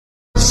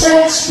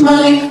Sex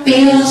might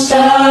be a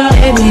star.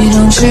 Baby,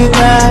 don't you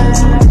cry.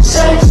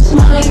 Sex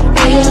might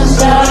be a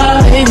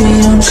star.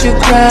 Baby, don't you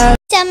cry.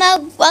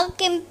 Emma,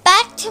 welcome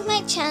back to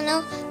my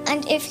channel,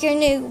 and if you're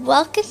new,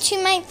 welcome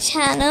to my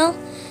channel.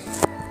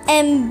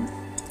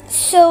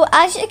 So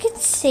as you can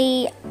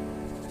see,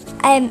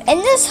 in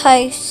this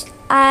house,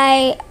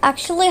 I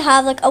actually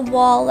have like a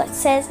wall that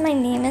says my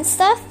name and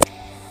stuff.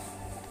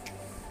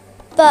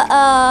 But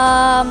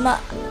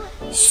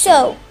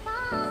so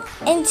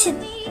in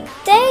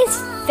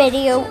today's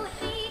video,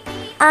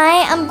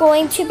 I am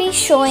going to be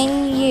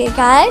showing you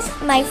guys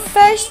my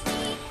first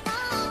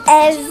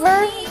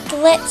ever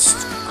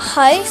glitched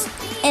house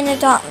in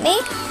Adopt Me,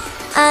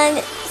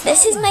 and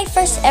this is my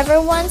first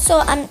ever one, so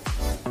I'm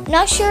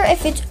not sure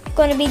if it's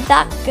going to be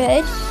that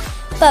good,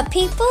 but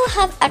people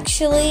have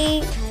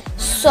actually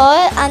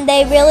saw it and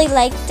they really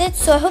liked it,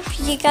 so I hope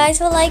you guys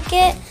will like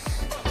it.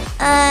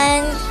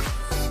 And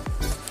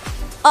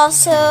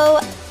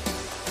also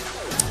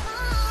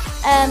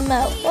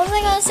what was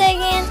I going to say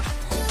again?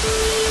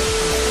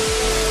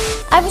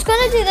 I was going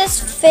to do this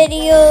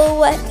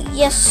video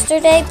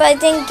yesterday, but I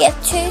didn't get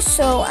to,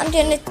 so I'm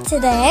doing it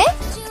today.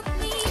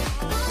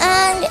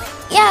 And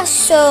yeah,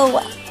 so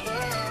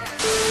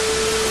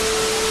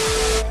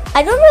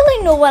I don't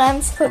really know what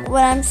I'm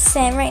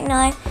saying right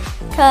now,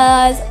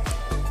 because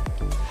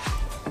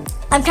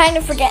I'm kind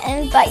of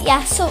forgetting. But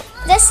yeah, so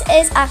this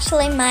is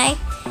actually my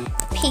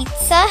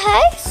pizza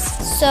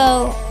house.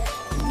 So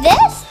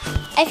this,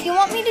 if you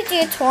want me to do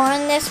a tour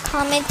on this,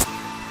 comment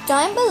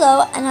down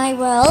below and I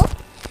will.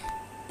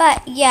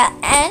 But yeah,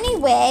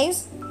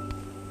 anyways,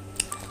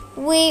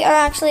 we are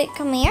actually,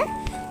 come here.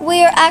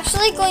 We are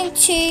actually going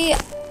to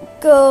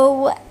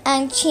go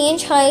and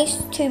change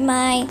house to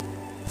my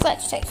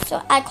glitch house.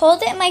 So I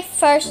called it my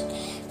first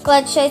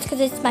glitch house because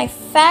it's my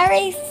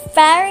very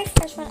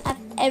first one I've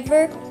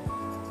ever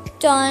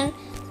done.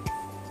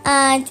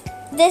 And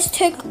this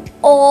took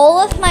all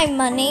of my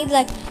money,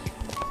 like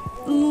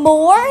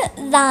more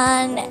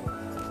than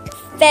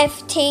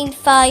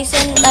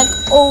 15,000,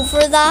 like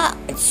over that.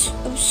 It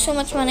was so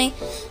much money,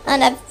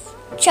 and I've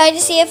tried to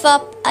save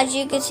up. As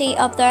you can see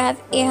up there, I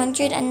have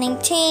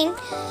 819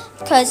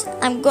 because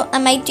I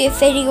might do a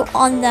video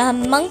on the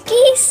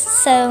monkeys,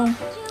 so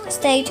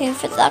stay tuned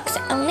for that. Cause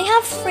I only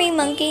have 3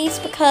 monkeys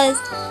because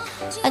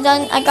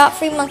I got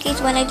 3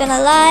 monkeys when I done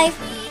a live,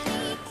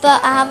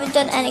 but I haven't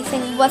done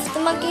anything with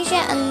the monkeys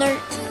yet, and they're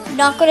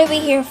not going to be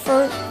here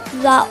for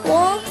that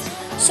long,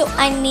 so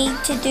I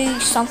need to do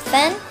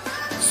something.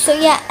 So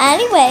yeah,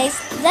 anyways,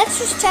 let's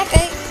just check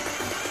out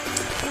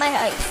my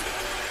house.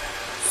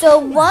 So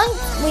one,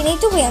 we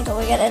need to wait until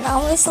we get in,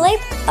 obviously,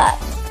 but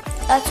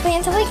let's wait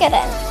until we get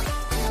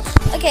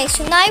in. Okay,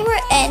 so now we're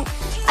in.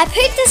 I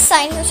put this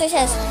sign which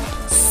says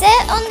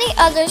sit on the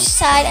other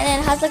side, and then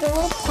it has like a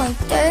little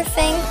pointer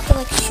thing to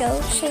like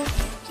show. So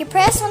you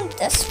press on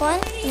this one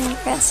and you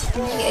press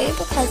on you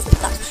because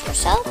that's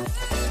yourself.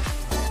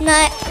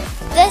 Now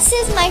this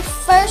is my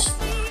first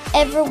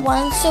ever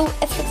one, so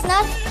if it's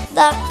not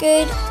that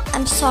good,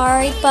 I'm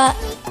sorry, but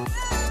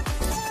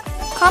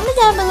comment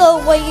down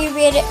below what you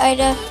rate it out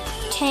of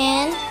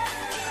 10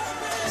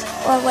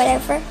 or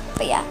whatever.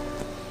 But yeah,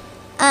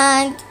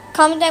 and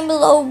comment down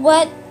below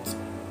what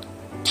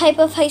type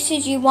of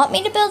houses you want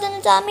me to build in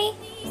Adopt Me.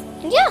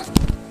 And yeah,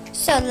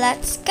 so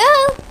let's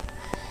go.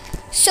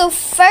 So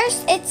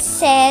first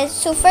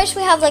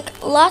we have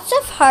like lots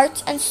of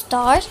hearts and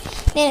stars.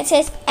 Then it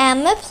says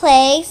Emma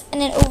Plays,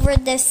 and then over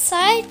this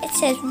side it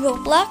says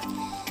Roblox.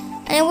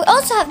 And then we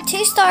also have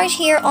 2 stars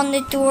here on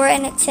the door,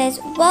 and it says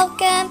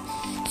welcome.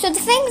 So the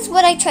thing is,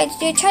 what I tried to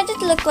do, I tried to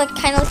look like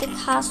kind of like a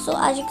castle,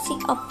 as you can see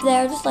up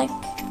there, just like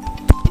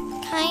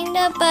kind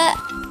of, but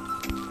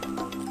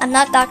I'm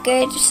not that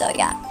good, so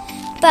yeah.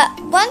 But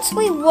once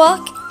we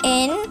walk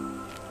in,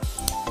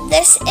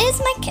 this is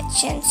my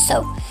kitchen.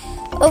 So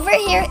over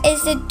here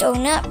is the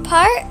donut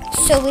part.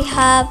 So we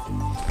have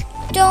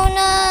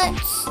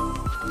donuts.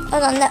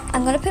 Hold on,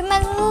 I'm gonna put my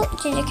little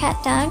ginger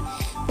cat down.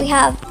 We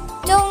have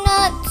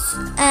donuts,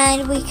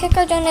 and we cook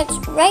our donuts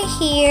right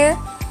here.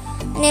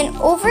 And then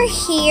over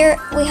here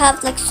we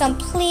have like some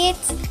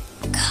plates,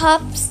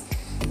 cups,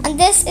 and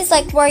this is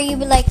like where you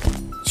would like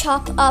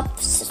chop up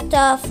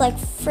stuff like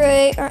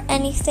fruit or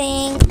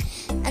anything.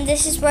 And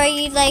this is where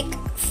you like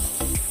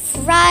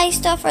fry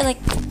stuff or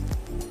like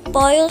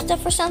boil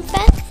stuff or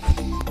something.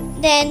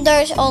 Then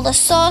there's all the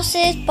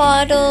sauces,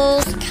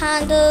 bottles,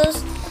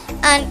 candles,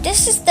 and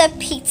this is the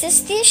pizza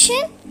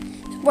station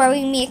where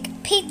we make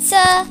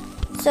pizza.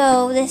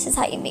 So this is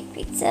how you make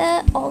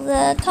pizza, all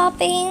the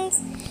toppings.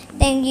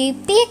 Then you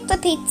bake the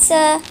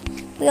pizza.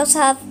 We also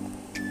have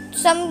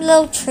some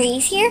little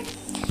trays here,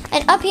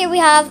 and up here we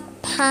have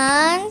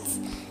pans,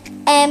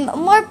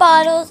 more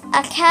bottles,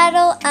 a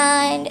kettle,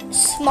 and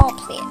small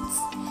plates.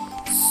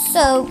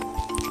 So,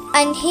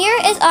 and here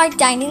is our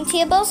dining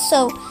table.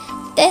 So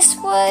this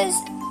was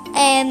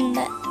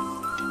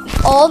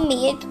all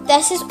made.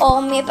 This is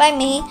all made by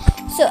me.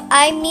 So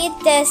I made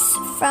this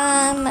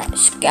from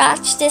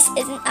scratch. This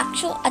isn't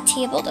actually a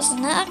table. This is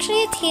not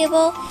actually a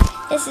table.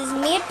 This is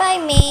made by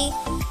me.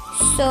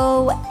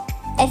 So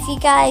if you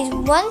guys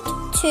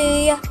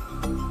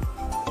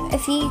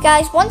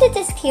wanted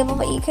this table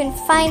but you couldn't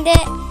find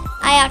it,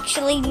 I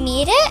actually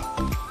made it.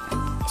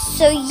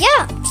 So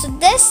yeah, so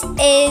this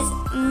is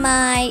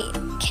my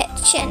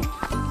kitchen.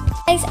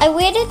 Guys, I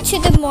waited to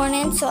the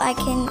morning so I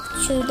can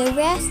show the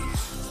rest.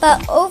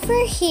 But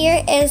over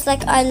here is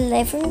like our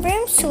living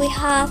room. So we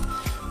have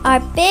our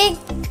big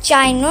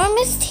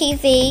ginormous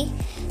TV,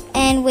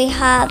 and we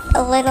have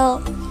a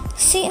little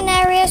seating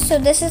area. So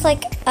this is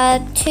like a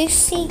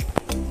 2-seat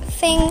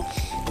thing,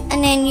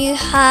 and then you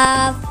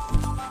have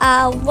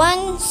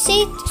 1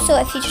 seat, so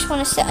if you just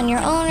want to sit on your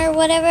own or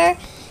whatever.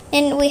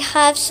 And we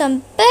have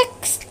some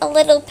books, a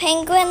little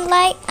penguin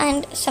light,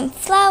 and some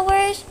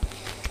flowers.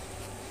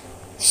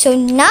 So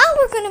now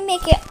we're gonna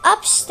make it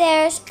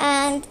upstairs,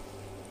 and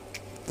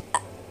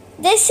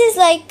this is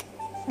like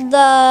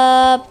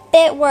the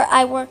bit where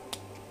I worked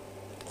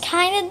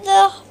kind of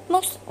the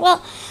most.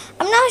 Well,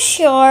 I'm not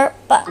sure,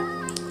 but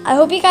I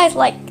hope you guys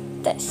like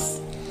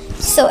this.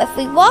 So if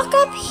we walk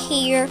up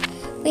here,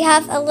 we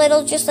have a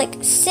little just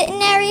like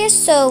sitting area.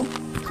 So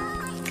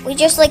we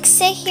just like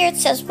sit here. It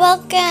says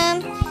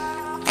welcome,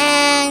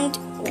 and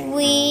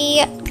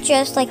we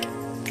just like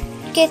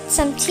get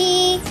some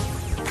tea,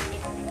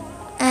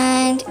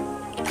 and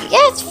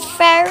yeah, it's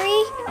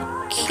very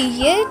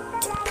cute.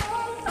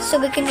 So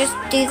we can just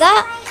do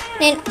that.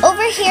 And then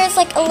over here is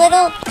like a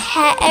little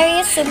pet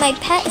area. So my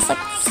pet is like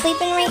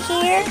sleeping right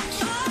here,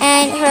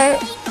 and her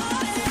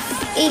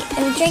eat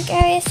and drink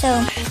area.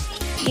 So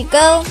you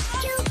go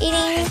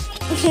eating.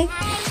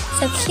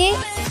 So cute.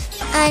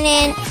 And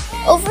then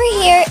over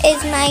here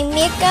is my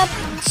makeup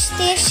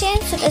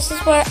station. So this is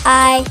where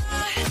I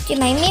do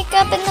my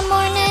makeup in the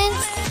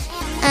mornings.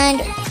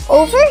 And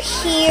over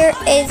here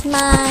is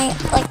my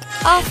like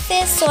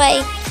office. So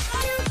I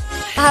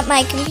have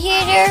my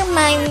computer,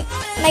 my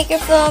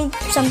microphone,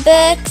 some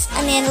books,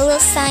 and then a little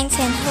sign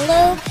saying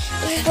hello.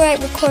 This is where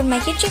I record my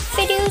YouTube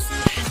videos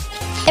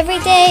every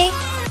day.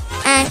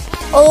 And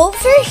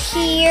over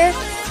here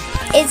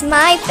is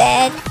my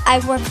bed. I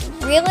worked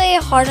really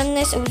hard on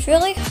this. It was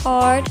really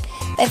hard.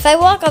 But if I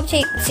walk up to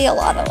you, you can see a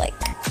lot of like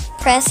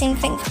pressing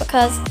things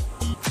because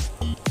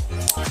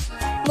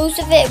most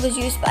of it was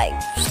used by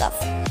stuff.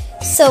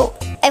 So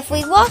if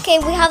we walk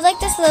in, we have like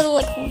this little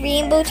like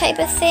rainbow type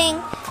of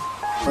thing.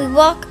 We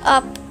walk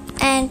up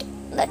and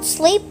let's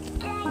sleep.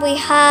 We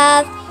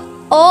have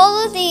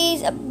all of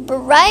these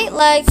bright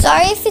lights.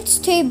 Sorry if it's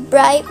too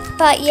bright,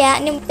 but yeah.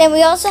 And then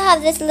we also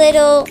have this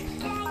little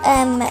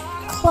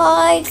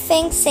cloud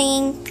thing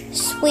saying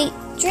sweet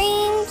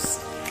dreams.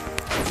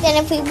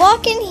 Then if we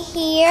walk in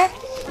here,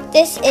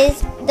 this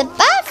is the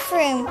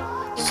bathroom.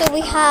 So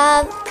we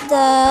have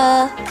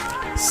the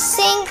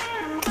sink,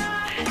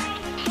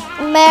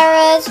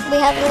 mirrors, we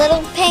have a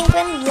little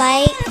penguin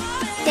light.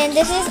 Then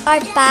this is our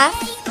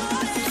bathtub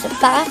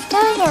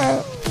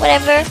or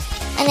whatever.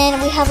 And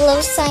then we have a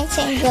little sign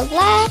saying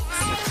relax.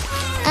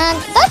 And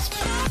that's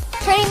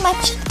pretty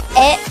much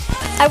it.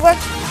 I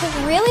worked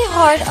really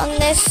hard on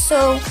this,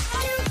 so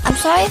I'm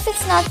sorry if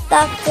it's not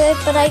that good,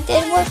 but I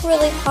did work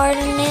really hard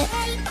on it.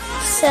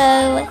 So,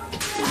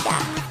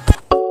 yeah.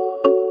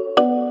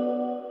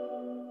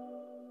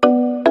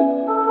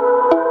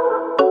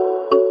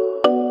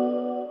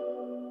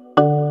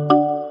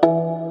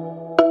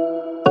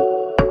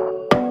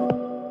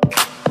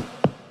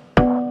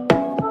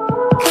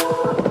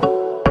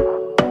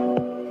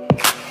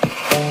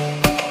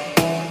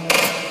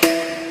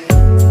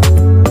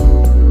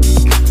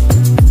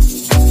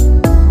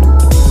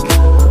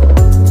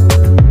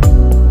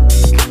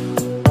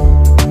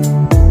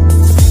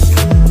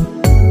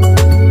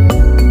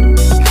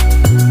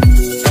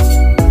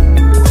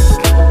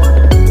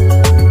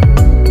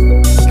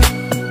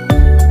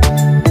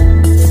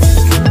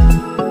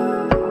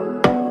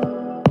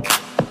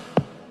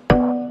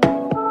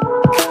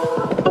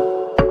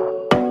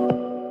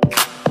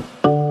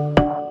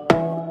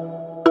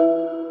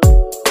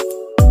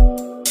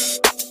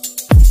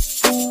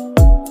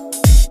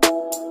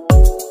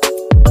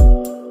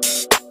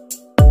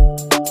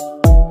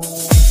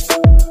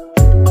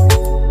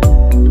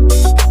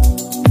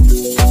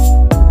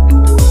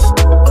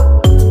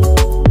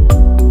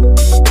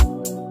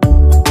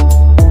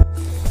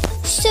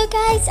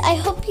 I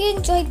hope you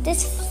enjoyed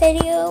this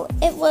video.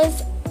 It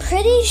was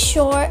pretty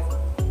short,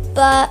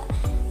 but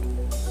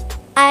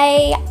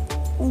I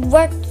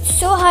worked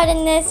so hard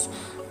in this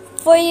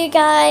for you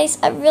guys.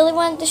 I really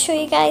wanted to show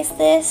you guys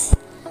this.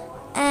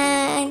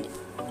 And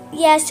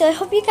yeah, so I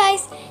hope you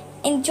guys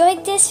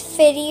enjoyed this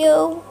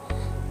video.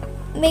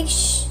 Make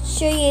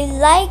sure you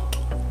like,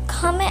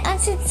 comment, and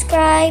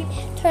subscribe.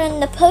 Turn on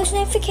the post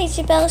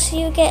notification bell so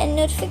you get a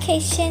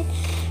notification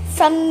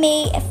from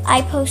me if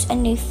I post a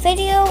new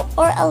video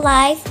or a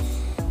live.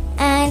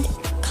 And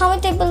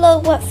comment down below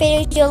what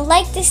videos you'd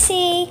like to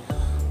see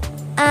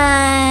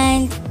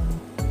and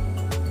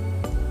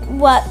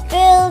what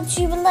builds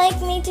you would like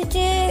me to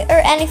do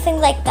or anything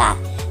like that.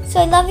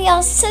 So I love you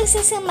all so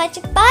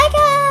much. Bye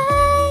guys!